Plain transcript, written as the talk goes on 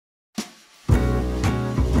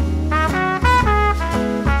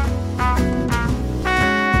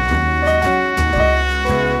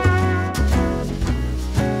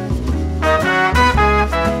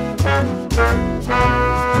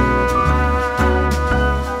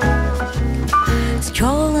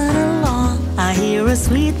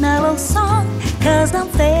sweet mellow song, 'cause I'm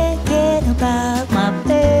thinking about my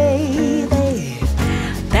baby.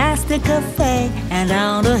 Past the cafe and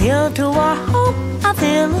down the hill to our home, I'm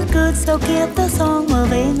feeling good, so keep the song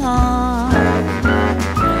moving on.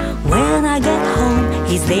 When I get home,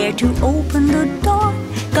 he's there to open the door.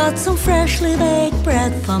 Got some freshly baked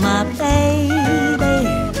bread for my baby.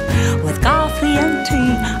 With coffee and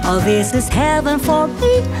tea, oh this is heaven for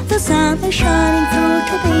me. The sun is shining through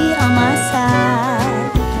to be on my side.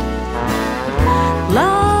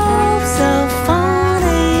 Love's a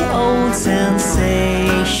funny old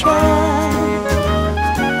sensation,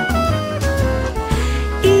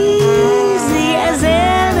 easy as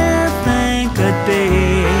anything could be.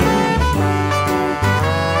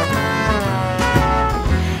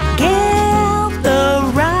 Give the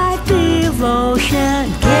right devotion,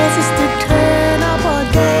 kisses to turn up all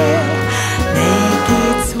day. Make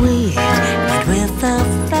it sweet, but with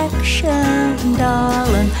affection,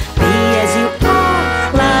 darling. Be as you are,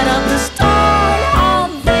 light up the start of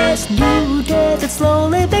this new day that's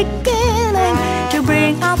slowly beginning to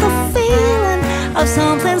bring out the feeling of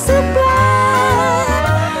something sublime.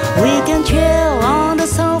 We can chill on the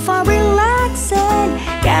sofa, relaxing,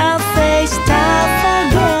 cafe style,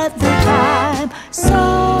 forget the time. So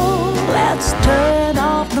let's turn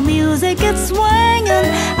off the music, it's swinging.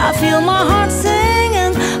 I feel my heart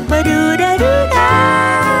singing, ba-do-da-do-da.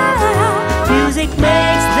 Music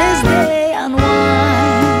makes this day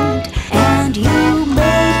unwind, and you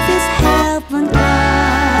make this heaven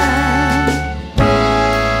time,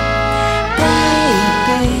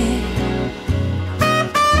 baby.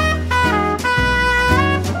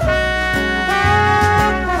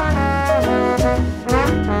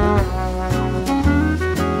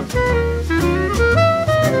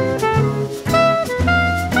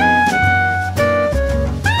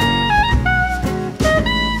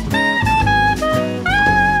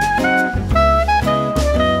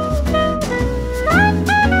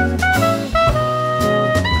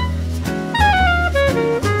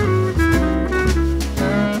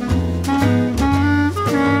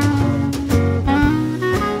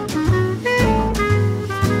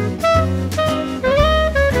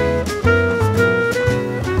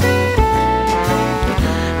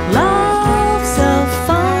 Love's a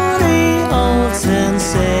funny old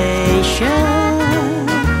sensation,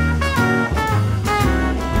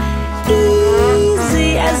 easy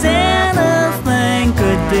as anything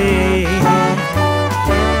could be.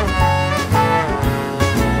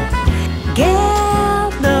 Get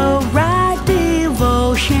the right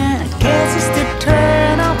devotion, kisses to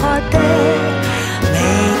turn up our day.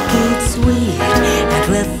 Make it sweet and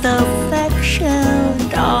with affection,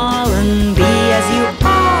 darling. Be as you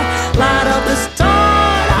are, light up the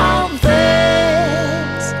start of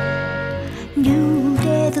this new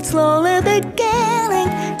day that's slowly beginning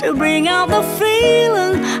to bring out the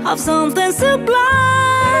feeling of something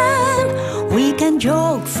sublime. We can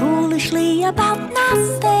joke foolishly about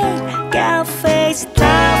nothing, cafe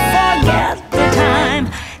style, forget the time.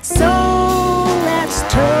 So let's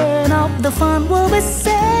turn up the fun, we'll be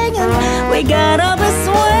singing. We gotta be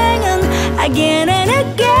swinging again and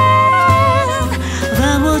again.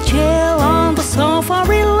 Then we'll chill on the sofa,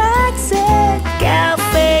 relaxing,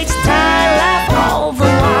 cafe style, laugh all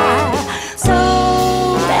the while. So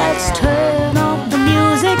let's turn up the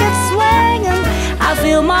music, it's swinging. I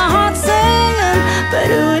feel my heart singing,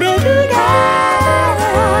 ba-do-da-do-da.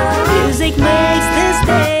 Music makes this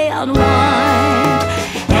day unwind.